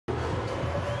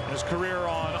his career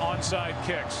on onside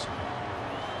kicks.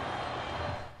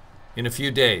 In a few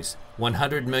days,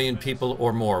 100 million people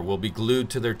or more will be glued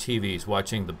to their TVs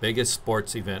watching the biggest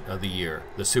sports event of the year,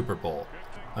 the Super Bowl.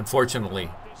 Unfortunately,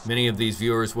 many of these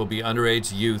viewers will be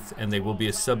underage youth, and they will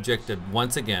be subjected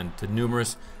once again to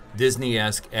numerous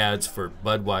Disney-esque ads for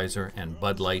Budweiser and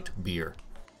Bud Light beer.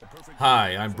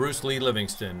 Hi, I'm Bruce Lee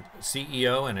Livingston,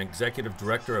 CEO and Executive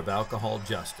Director of Alcohol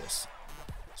Justice.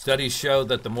 Studies show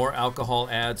that the more alcohol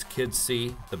ads kids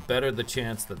see, the better the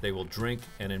chance that they will drink,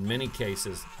 and in many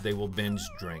cases, they will binge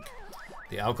drink.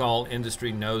 The alcohol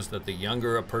industry knows that the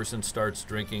younger a person starts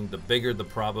drinking, the bigger the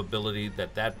probability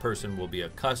that that person will be a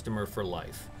customer for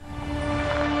life.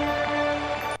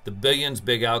 The billions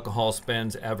big alcohol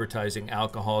spends advertising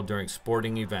alcohol during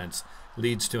sporting events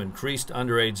leads to increased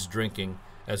underage drinking,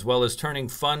 as well as turning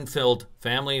fun-filled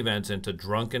family events into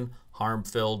drunken,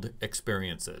 harm-filled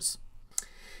experiences.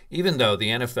 Even though the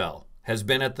NFL has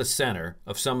been at the center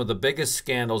of some of the biggest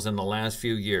scandals in the last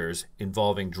few years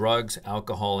involving drugs,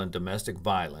 alcohol, and domestic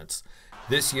violence,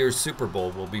 this year's Super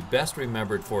Bowl will be best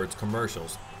remembered for its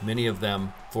commercials, many of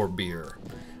them for beer.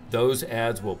 Those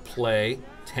ads will play,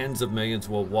 tens of millions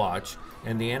will watch,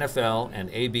 and the NFL and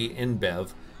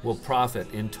AB-InBev will profit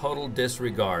in total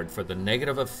disregard for the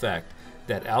negative effect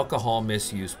that alcohol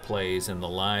misuse plays in the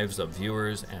lives of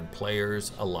viewers and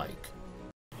players alike.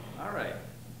 All right.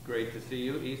 Great to see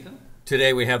you, Eason.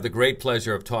 Today we have the great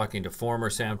pleasure of talking to former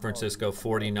San Francisco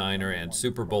 49er and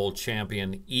Super Bowl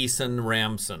champion Eason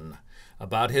Ramson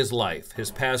about his life, his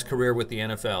past career with the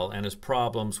NFL, and his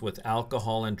problems with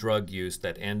alcohol and drug use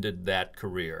that ended that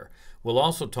career. We'll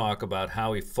also talk about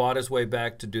how he fought his way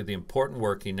back to do the important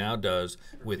work he now does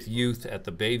with youth at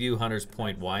the Bayview Hunters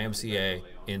Point YMCA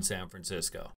in San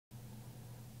Francisco.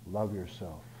 Love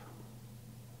yourself.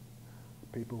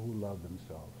 People who love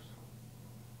themselves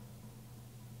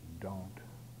don't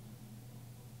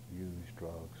use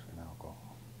drugs and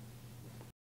alcohol.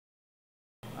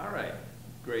 All right.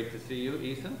 Great to see you,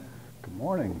 Eason. Good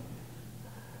morning.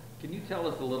 Can you tell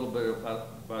us a little bit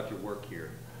about your work here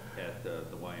at the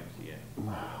YMCA?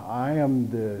 I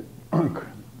am the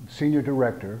Senior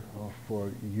Director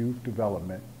for Youth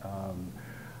Development,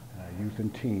 Youth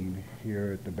and Teen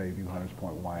here at the Bayview Hunters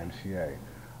Point YMCA.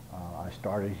 I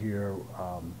started here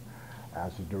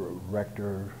as a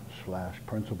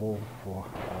director/principal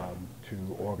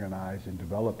to organize and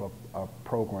develop a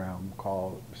program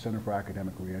called Center for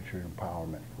Academic Reentry and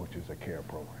Empowerment, which is a CARE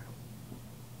program.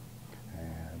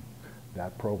 And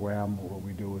that program, what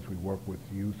we do is we work with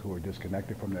youth who are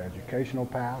disconnected from their educational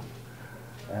path,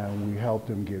 and we help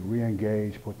them get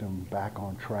re-engaged, put them back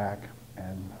on track,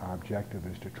 and our objective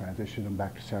is to transition them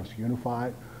back to San Francisco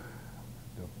Unified.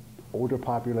 The older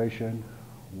population,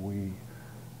 we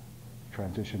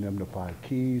transition them to 5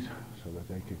 Keys so that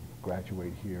they can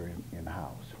graduate here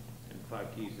in-house. And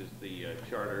 5 Keys is the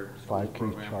charter school 5 Keys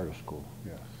program? Charter School,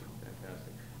 yes.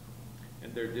 Fantastic.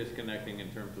 And they're disconnecting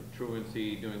in terms of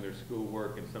truancy, doing their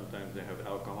schoolwork, and sometimes they have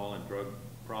alcohol and drug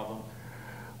problems?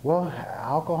 Well,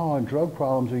 alcohol and drug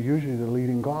problems are usually the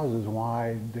leading causes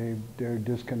why they're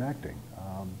disconnecting.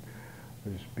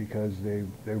 It's because they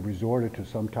resorted to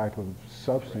some type of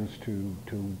substance to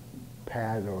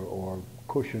pad or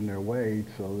cushion their weight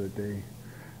so that they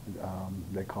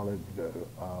call it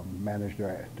manage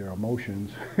their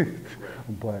emotions,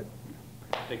 but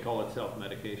they call it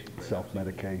self-medication.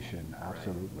 Self-medication,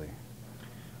 absolutely. Right.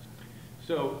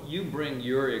 So you bring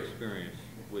your experience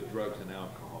with drugs and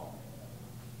alcohol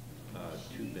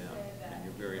to them, and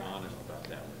you're very honest about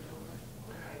that.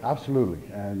 Absolutely,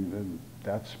 and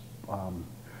that's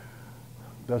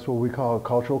what we call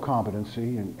cultural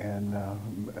competency, and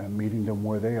meeting them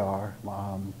where they are.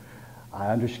 I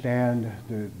understand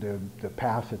the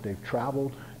paths that they've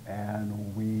traveled,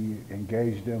 and we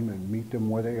engage them and meet them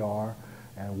where they are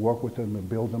and work with them and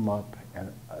build them up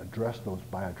and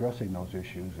addressing those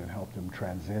issues and help them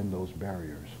transcend those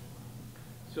barriers.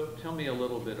 So tell me a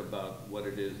little bit about what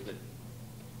it is that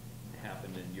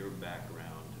happened in your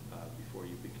background before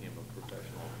you became a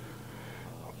professional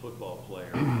football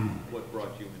player. What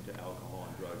brought you into alcohol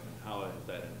and drugs, and how has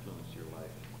that influenced your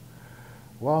life?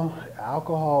 Well,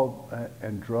 alcohol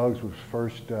and drugs was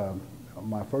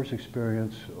my first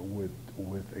experience with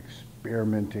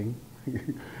experimenting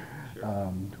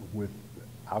Sure. with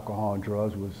alcohol and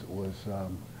drugs was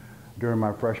during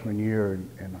my freshman year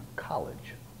in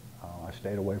college. I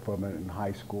stayed away from it in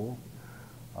high school.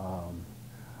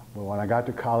 But when I got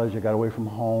to college, I got away from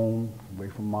home, away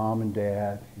from mom and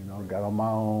dad, got on my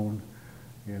own.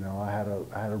 I had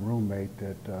a roommate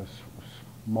that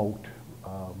smoked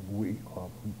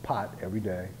pot every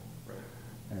day, Right.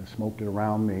 and smoked it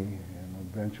around me. And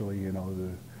eventually,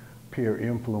 peer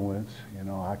influence, you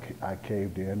know, I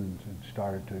caved in and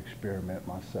started to experiment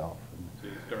myself. So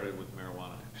you started with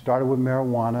marijuana? Started with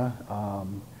marijuana,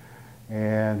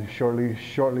 and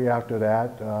shortly after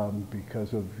that,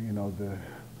 because of, you know, the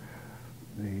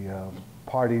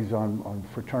parties on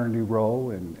fraternity row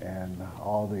and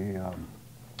all the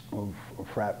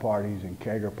frat parties and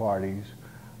kegger parties,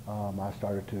 I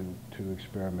started to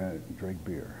experiment and drink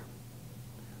beer.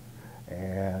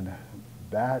 And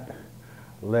that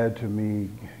led to me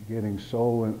getting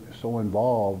so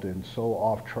involved and so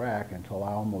off track until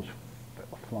I almost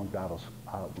flunked out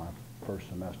of my first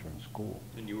semester in school.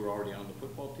 And you were already on the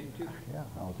football team too? Yeah,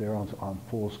 I was there on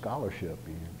full scholarship.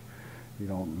 You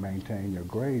don't maintain your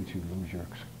grades, you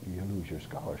lose your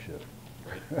scholarship.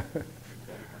 Right.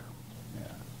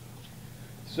 Yeah.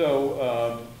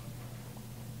 So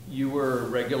you were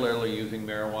regularly using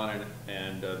marijuana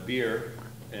and beer,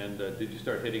 and did you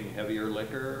start hitting heavier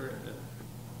liquor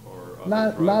or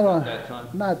other drugs at that time?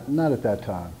 Not at that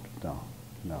time.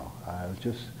 No. I was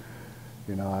just,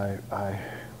 you know, I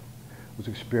was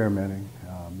experimenting.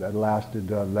 That lasted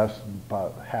less than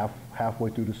about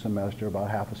halfway through the semester, about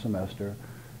half a semester,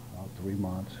 3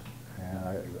 months, and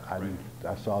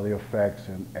I saw the effects,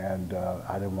 and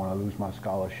I didn't want to lose my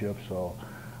scholarship, so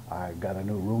I got a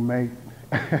new roommate.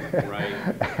 Right.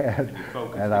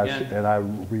 and I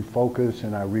refocused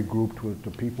and I regrouped with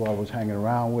the people I was hanging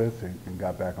around with and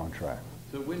got back on track.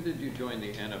 So when did you join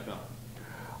the NFL?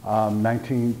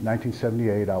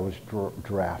 1978, I was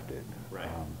drafted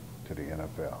to the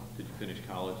NFL. Did you finish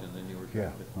college and then you were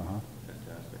drafted? Yeah.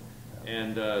 Fantastic. Yeah.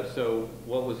 And so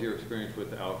what was your experience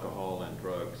with alcohol and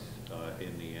drugs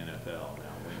in the NFL?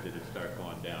 Now, when did it start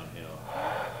going downhill?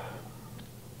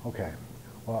 Okay.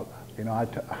 Well, you know,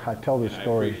 I tell this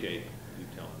story. I appreciate you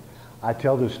telling this. I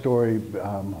tell this story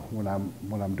when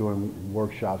I'm doing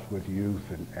workshops with youth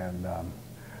and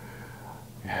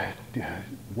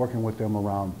working with them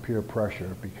around peer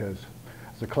pressure, because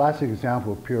it's a classic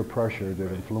example of peer pressure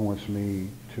that influenced me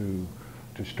to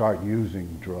start using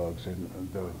drugs. And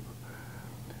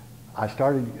I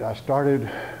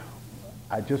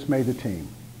just made the team.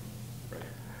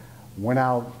 Went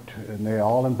out, and they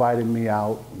all invited me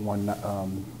out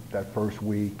that first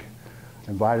week,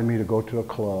 invited me to go to a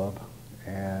club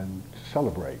and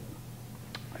celebrate.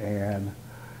 And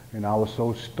I was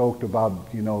so stoked about,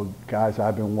 you know, guys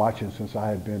I've been watching since I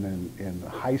had been in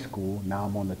high school. Now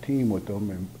I'm on the team with them,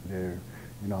 and they're,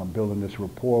 you know, I'm building this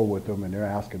rapport with them, and they're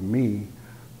asking me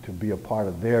to be a part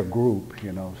of their group,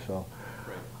 you know. So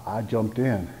I jumped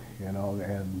in, you know,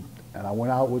 and I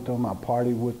went out with them, I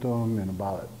partied with them, and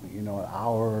about, you know, an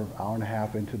hour and a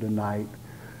half into the night,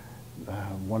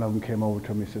 one of them came over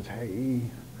to me and says, "Hey, E,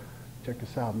 check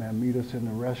this out, man, meet us in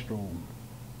the restroom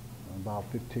in about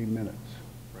 15 minutes.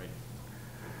 Right.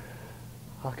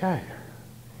 Okay.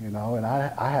 You know, and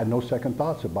I had no second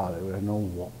thoughts about it. I didn't know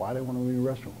why they want to be in the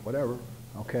restroom. Whatever.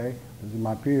 Okay. These are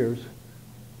my peers.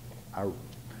 I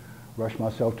rushed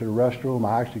myself to the restroom.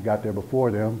 I actually got there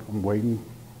before them. I'm waiting,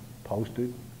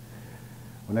 posted.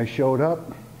 When they showed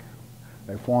up,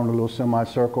 they formed a little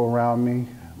semicircle around me.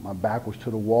 My back was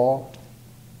to the wall,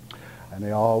 and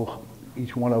they all,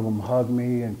 each one of them hugged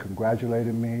me and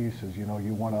congratulated me. He says, "You know,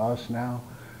 you're one of us now."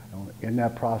 And in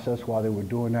that process, while they were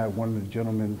doing that, one of the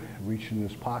gentlemen reached in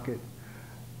his pocket,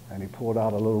 and he pulled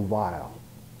out a little vial.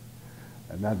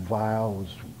 And that vial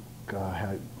was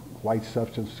had white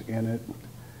substance in it.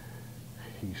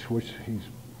 He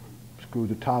screwed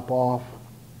the top off.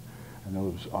 And it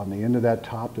was on the end of that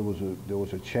top, there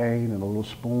was a chain and a little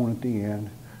spoon at the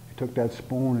end. He took that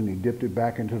spoon and he dipped it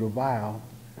back into the vial.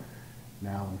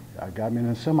 Now, I got me in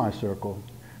a semicircle.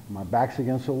 My back's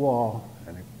against the wall,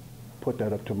 and he put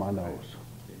that up to my nose.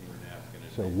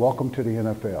 So, welcome to the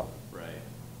NFL. Right.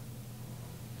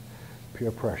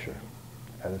 Peer pressure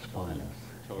at its finest.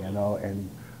 Totally. You know, and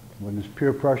when this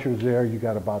peer pressure is there, you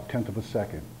got about 1/10 of a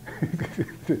second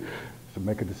to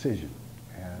make a decision.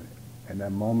 And in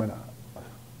that moment,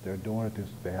 they're doing it.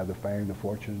 They have the fame, the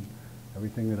fortune,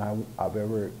 everything that I've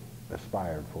ever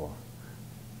aspired for.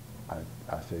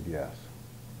 I said yes.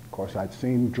 Of course, I'd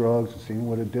seen drugs and seen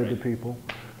what it did to people,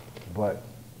 but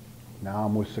now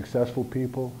I'm with successful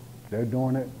people. They're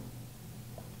doing it.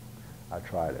 I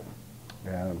tried it,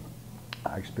 and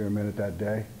I experimented that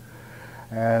day,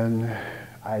 and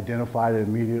I identified it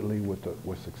immediately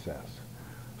with success.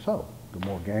 So the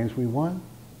more games we won,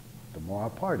 the more I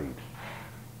partied.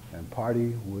 And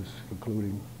party was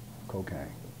including cocaine.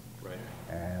 Right.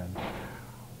 And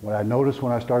what I noticed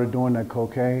when I started doing that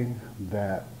cocaine,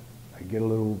 that I get a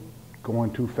little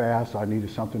going too fast, so I needed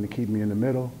something to keep me in the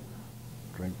middle,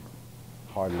 drink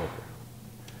hard liquor.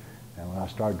 And when I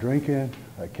started drinking,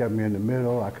 it kept me in the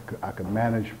middle. I could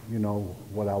manage, you know,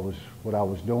 what I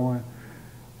was doing,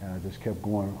 and I just kept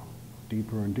going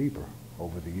deeper and deeper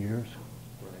over the years.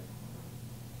 Right.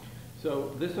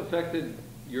 So this affected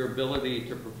your ability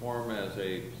to perform as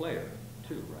a player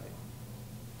too, right?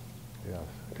 Yes,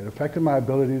 it affected my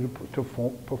ability to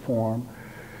perform.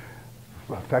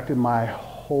 Affected my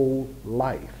whole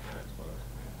life.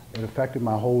 It affected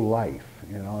my whole life,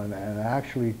 you know, and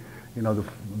actually, you know,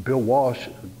 Bill Walsh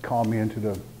called me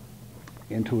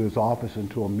into his office,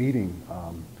 into a meeting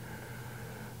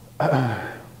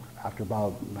after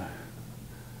about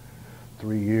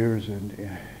 3 years, and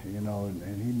you know,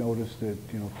 and he noticed that,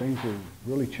 you know, things were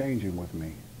really changing with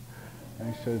me.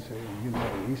 And he says, hey, you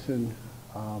know, Eason,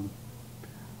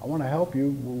 I want to help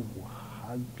you. Well,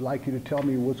 I'd like you to tell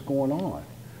me what's going on.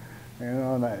 You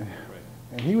know,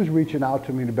 and he was reaching out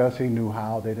to me the best he knew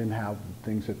how. They didn't have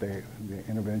things that the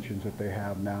interventions that they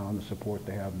have now and the support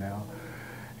they have now.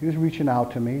 He was reaching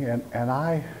out to me, and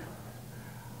I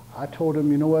told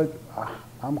him, you know what,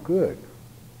 I'm good.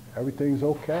 Everything's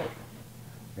okay,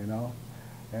 you know.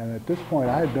 And at this point,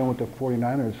 I had been with the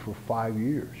 49ers for 5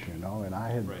 years, you know, and I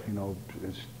had, you know,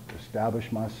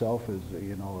 established myself as,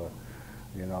 you know,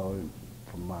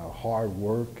 from my hard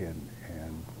work and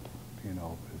you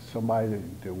know, somebody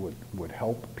that would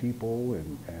help people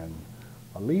and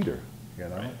a leader, you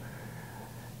know. Right.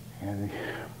 And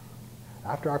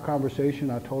after our conversation,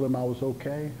 I told him I was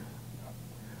okay.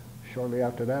 Shortly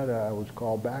after that, I was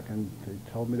called back and they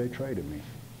told me they traded me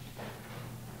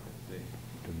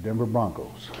to the Denver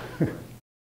Broncos.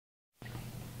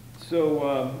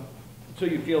 So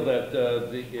you feel that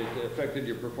it affected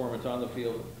your performance on the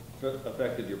field,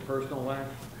 affected your personal life?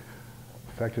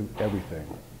 Affected everything,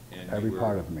 and every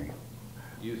part of me.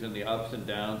 Using the ups and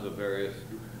downs of various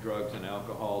drugs and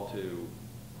alcohol to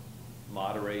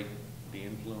moderate the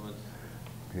influence?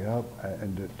 Yep,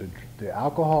 and the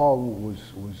alcohol was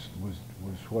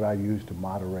what I used to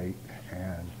moderate,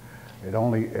 and it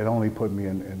only put me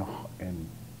in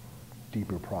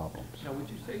deeper problems. Now, would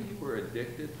you say you were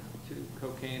addicted to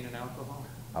cocaine and alcohol?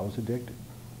 I was addicted.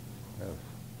 Yes.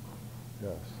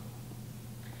 Yes.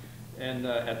 And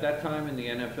at that time in the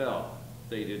NFL,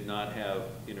 they did not have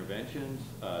interventions.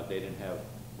 They didn't have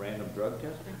random drug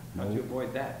testing. How'd you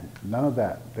avoid that? None of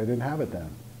that. They didn't have it then.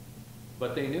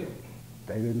 But they knew.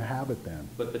 They didn't have it then.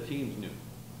 But the teams knew.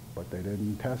 But they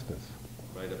didn't test us.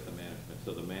 Right up the management.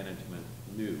 So the management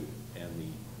knew, and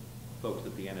the folks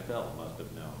at the NFL must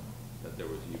have known that there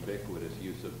was ubiquitous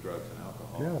use of drugs and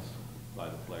alcohol. Yes. By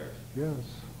the players. Yes.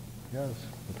 Yes.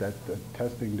 But that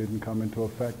testing didn't come into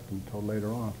effect until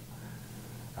later on,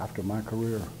 after my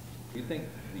career. Do you think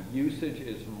the usage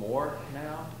is more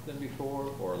now than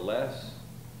before, or less?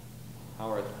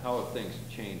 How have things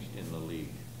changed in the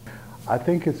league? I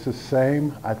think it's the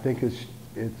same. I think it's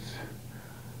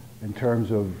in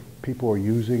terms of people are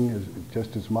using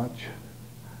just as much.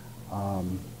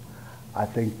 I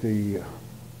think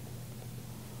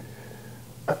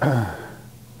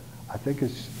I think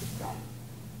it's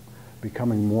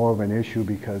becoming more of an issue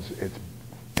because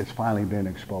it's finally been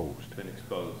exposed. It's been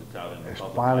exposed. It's out in the public eye.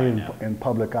 It's finally in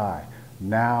public eye.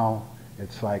 Now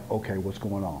it's like, okay, what's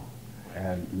going on?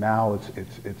 And now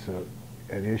it's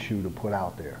an issue to put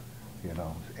out there, you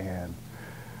know. And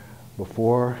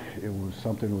before it was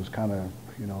something that was kind of,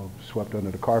 you know, swept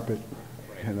under the carpet,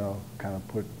 you know, kind of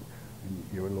put in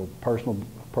your little personal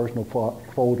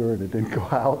folder and it didn't go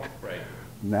out. Right.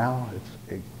 Now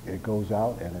it goes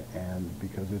out and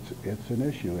because it's an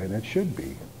issue and it should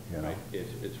be, you know. Right.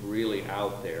 It's really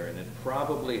out there, and it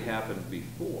probably happened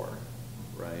before,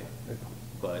 right?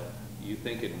 But you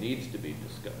think it needs to be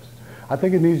discussed? I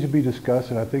think it needs to be discussed,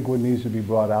 and I think what needs to be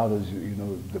brought out is, you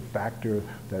know, the factor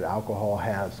that alcohol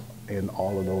has in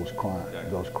all of those crimes.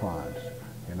 Exactly. Those crimes,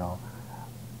 you know.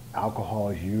 Alcohol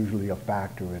is usually a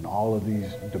factor in all of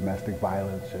these domestic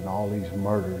violence and all these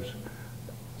murders.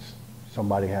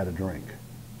 Somebody had a drink.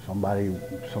 Somebody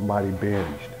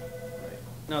binged.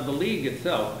 Now the league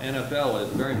itself, NFL, is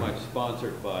very much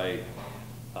sponsored by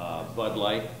Bud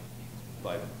Light,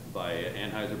 by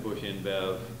Anheuser-Busch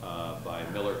InBev, by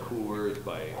Miller Coors,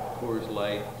 by Coors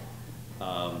Light.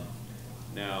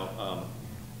 Now,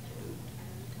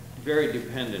 very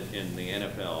dependent in the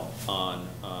NFL on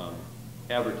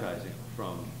advertising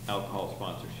from alcohol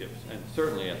sponsorships, and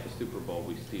certainly at the Super Bowl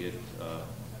we see it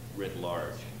writ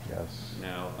large. Yes.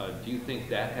 Now, do you think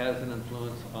that has an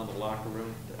influence on the locker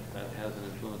room? That has an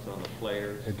influence on the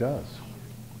players? It does.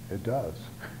 It does.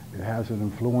 It has an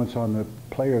influence on the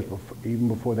players even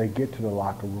before they get to the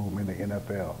locker room in the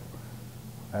NFL.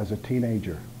 As a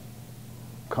teenager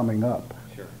coming up,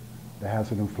 sure, that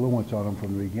has an influence on them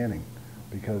from the beginning,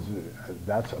 because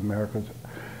that's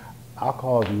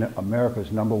alcohol is America's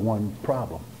 #1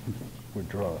 problem with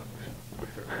drugs.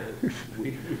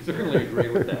 We certainly agree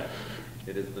with that.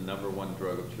 It is the #1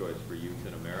 drug of choice for youth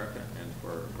in America and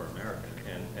for America,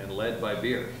 and led by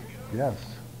beer. Yes,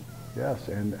 yes,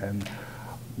 and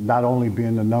not only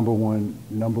being the number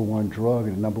one drug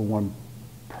and #1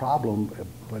 problem,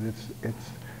 but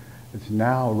it's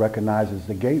now recognized as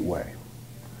the gateway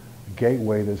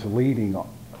that's leading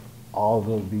all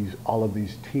of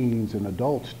these teens and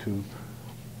adults to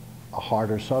a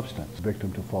harder substance,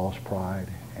 victim to false pride,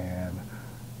 and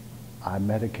I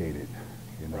medicated,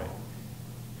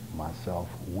 myself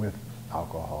with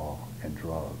alcohol and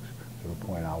drugs to the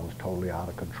point I was totally out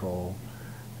of control,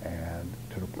 and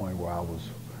to the point where I was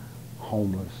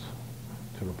homeless,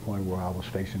 to the point where I was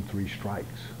facing 3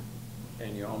 strikes.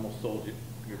 And you almost sold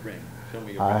your ring. Show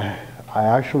me your ring. I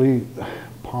actually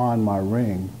pawned my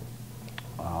ring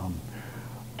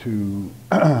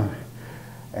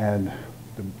and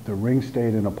the ring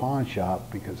stayed in a pawn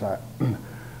shop because I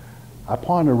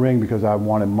pawned the ring because I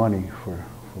wanted money for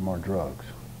more drugs,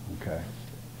 okay?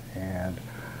 And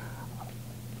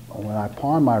when I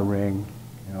pawned my ring,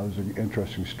 there's an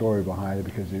interesting story behind it,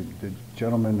 because the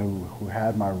gentleman who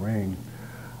had my ring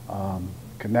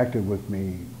connected with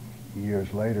me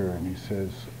years later, and he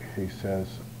says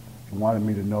he wanted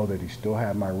me to know that he still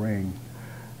had my ring,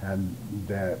 and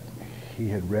that he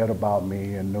had read about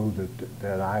me and knew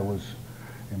that I was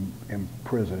in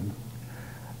prison,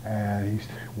 and he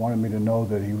wanted me to know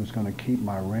that he was going to keep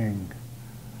my ring,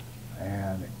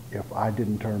 and if I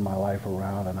didn't turn my life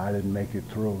around and I didn't make it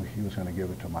through, he was going to give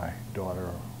it to my daughter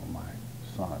or my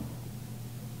son.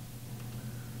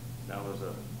 That was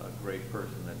a great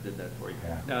person that did that for you.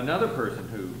 Yeah. Now, another person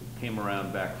who came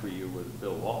around back for you was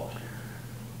Bill Walsh.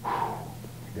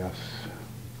 Yes,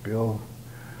 Bill,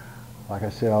 like I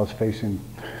said, I was facing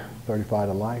 35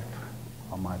 to life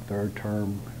on my 3rd term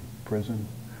in prison.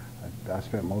 I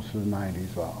spent most of the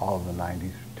 90s, all of the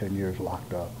 90s, 10 years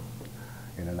locked up,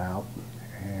 in and out.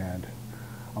 And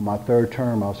on my 3rd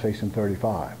term, I was facing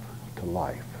 35 to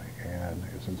life, and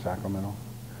it was in Sacramento.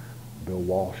 Bill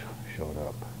Walsh showed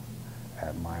up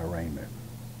at my arraignment,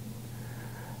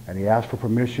 and he asked for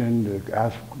permission,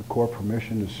 asked the court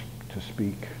permission to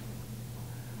speak.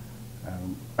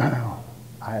 I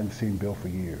hadn't seen Bill for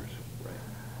years.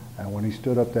 And when he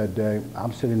stood up that day,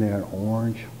 I'm sitting there in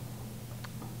orange,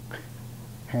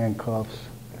 handcuffs,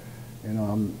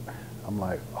 I'm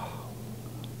like, oh.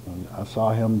 And I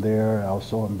saw him there, and I was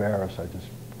so embarrassed, I just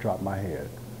dropped my head.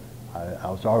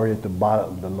 I was already at the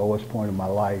bottom, the lowest point of my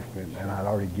life, and I'd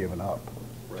already given up,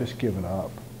 just given up.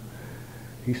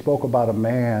 He spoke about a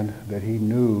man that he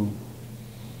knew,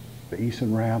 the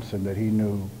Eason Ramson that he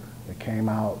knew, that came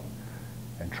out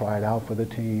and tried out for the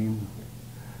team,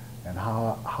 and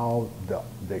how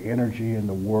the energy and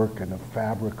the work and the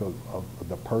fabric of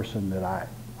the person that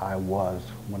I was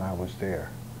when I was there,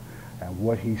 and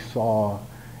what he saw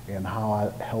and how I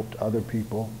helped other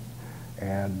people,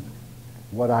 and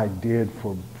what I did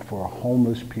for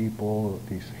homeless people.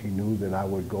 He knew that I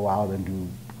would go out and do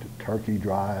turkey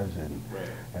drives and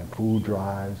food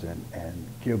drives and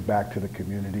give back to the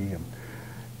community. And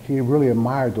he really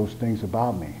admired those things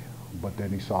about me, but then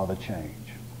he saw the change.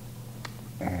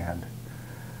 And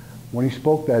when he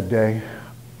spoke that day,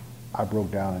 I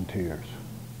broke down in tears.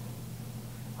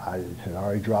 I had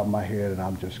already dropped my head, and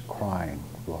I'm just crying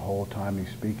the whole time he's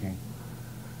speaking.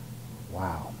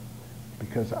 Wow.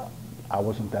 Because I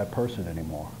wasn't that person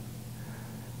anymore.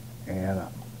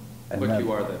 But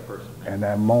you are that person now. And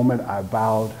that moment I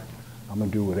vowed, I'm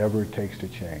going to do whatever it takes to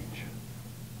change.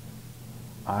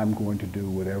 I'm going to do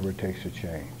whatever it takes to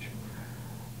change.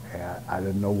 And I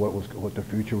didn't know what the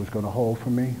future was going to hold for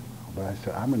me, but I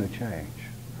said, I'm going to change.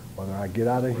 Whether I get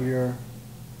out of here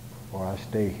or I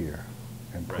stay here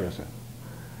in prison.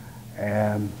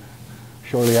 And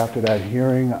shortly after that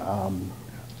hearing, I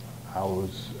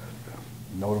was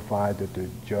notified that the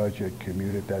judge had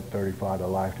commuted that 35 to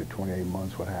life to 28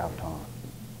 months with half time.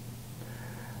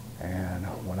 And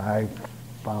when I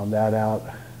found that out,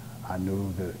 I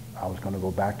knew that I was going to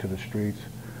go back to the streets.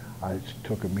 I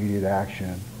took immediate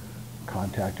action,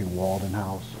 contacting Walden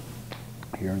House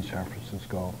here in San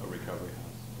Francisco. A recovery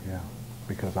house. Yeah,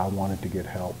 because I wanted to get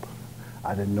help.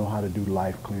 I didn't know how to do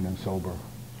life clean and sober.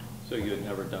 So you had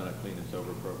never done a clean and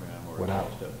sober program or a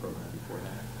 12-step program before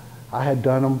that? I had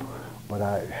done them, but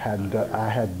I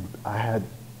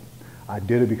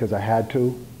did it because I had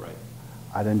to. Right.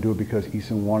 I didn't do it because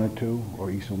Eason wanted to, or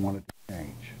Eason wanted to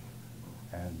change.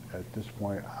 And at this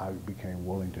point, I became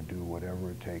willing to do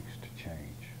whatever it takes to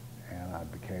change. and I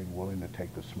became willing to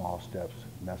take the small steps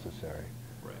necessary.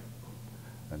 Right.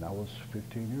 And that was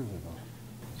 15 years ago.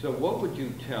 So what would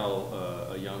you tell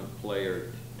a young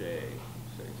player today,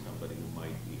 say somebody who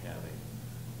might be having,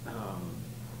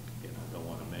 you know, don't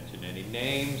want to mention any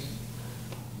names,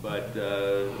 but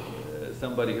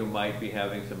somebody who might be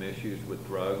having some issues with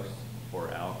drugs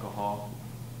or alcohol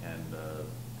and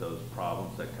those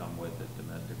problems that come with it,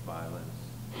 domestic violence,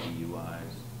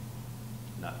 DUIs,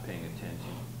 not paying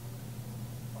attention?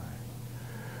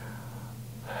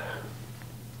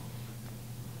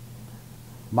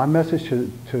 My message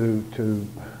to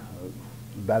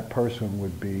that person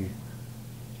would be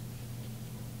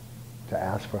to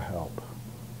ask for help.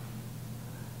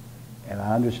 And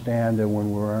I understand that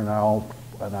when we're in our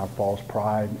false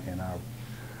pride, in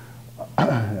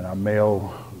our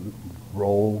male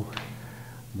role,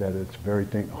 that it's a very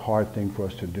hard thing for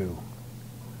us to do.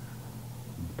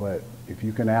 But if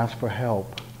you can ask for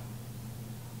help,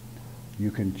 you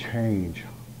can change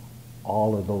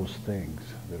all of those things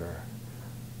that are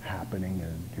happening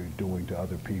and you're doing to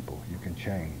other people. You can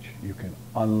change. You can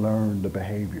unlearn the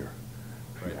behavior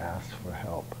if you ask for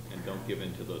help. And don't give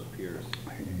in to those peers.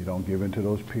 You don't give in to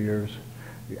those peers.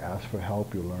 You ask for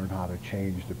help, you learn how to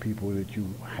change the people that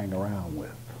you hang around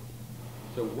with.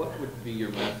 So what would be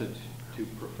your message to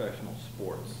professional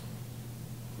sports?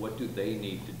 What do they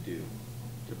need to do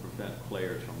to prevent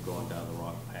players from going down the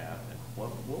wrong path? And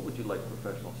what would you like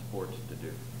professional sports to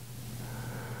do?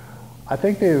 I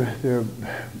think they're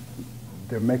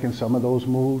making some of those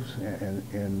moves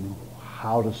in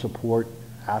how to support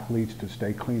athletes to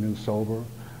stay clean and sober,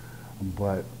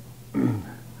 but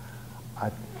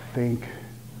I think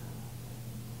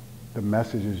the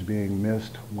message is being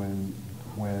missed when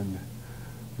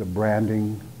the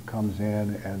branding comes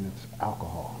in and it's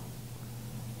alcohol,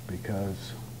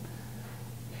 because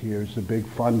here's the big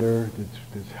funder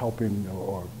that's helping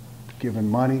or giving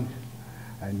money,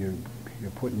 and you're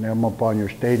putting them up on your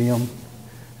stadium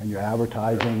and you're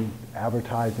advertising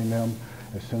them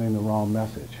as sending the wrong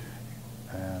message.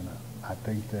 And I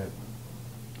think that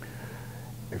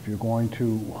if you're going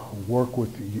to work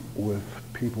with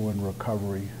people in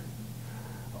recovery,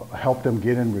 help them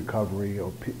get in recovery,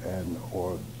 or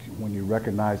when you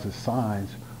recognize the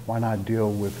signs, why not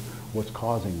deal with what's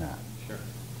causing that? Sure.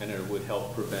 And it would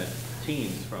help prevent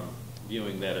teens from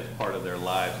viewing that as part of their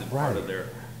lives and part of their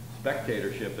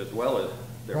spectatorship as well as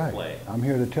their play. I'm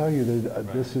here to tell you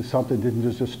that this is something that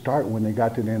didn't just start when they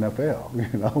got to the NFL,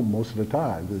 you know, most of the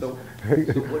time. So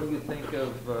what do you think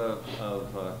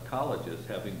of colleges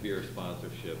having beer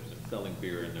sponsorships and selling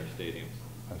beer in their stadiums?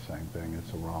 The same thing.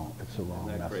 It's a wrong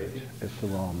message. Crazy? It's the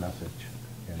wrong message,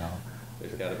 you know.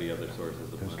 There's got to be other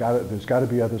sources of money. There's got to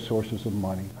be other sources of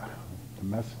money.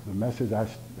 The message I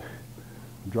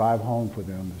drive home for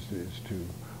them is to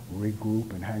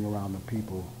regroup and hang around the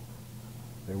people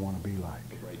they want to be like.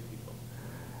 The right people.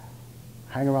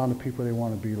 Hang around the people they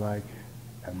want to be like,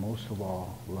 and most of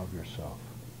all, love yourself.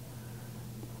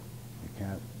 You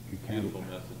can't. Beautiful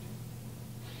message.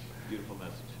 Beautiful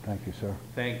message. Thank you, sir.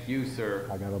 Thank you, sir.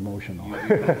 I got emotional.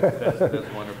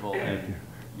 That's wonderful, and you.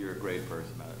 you're a great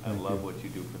person. I love what you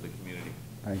do for the community.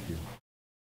 Thank you.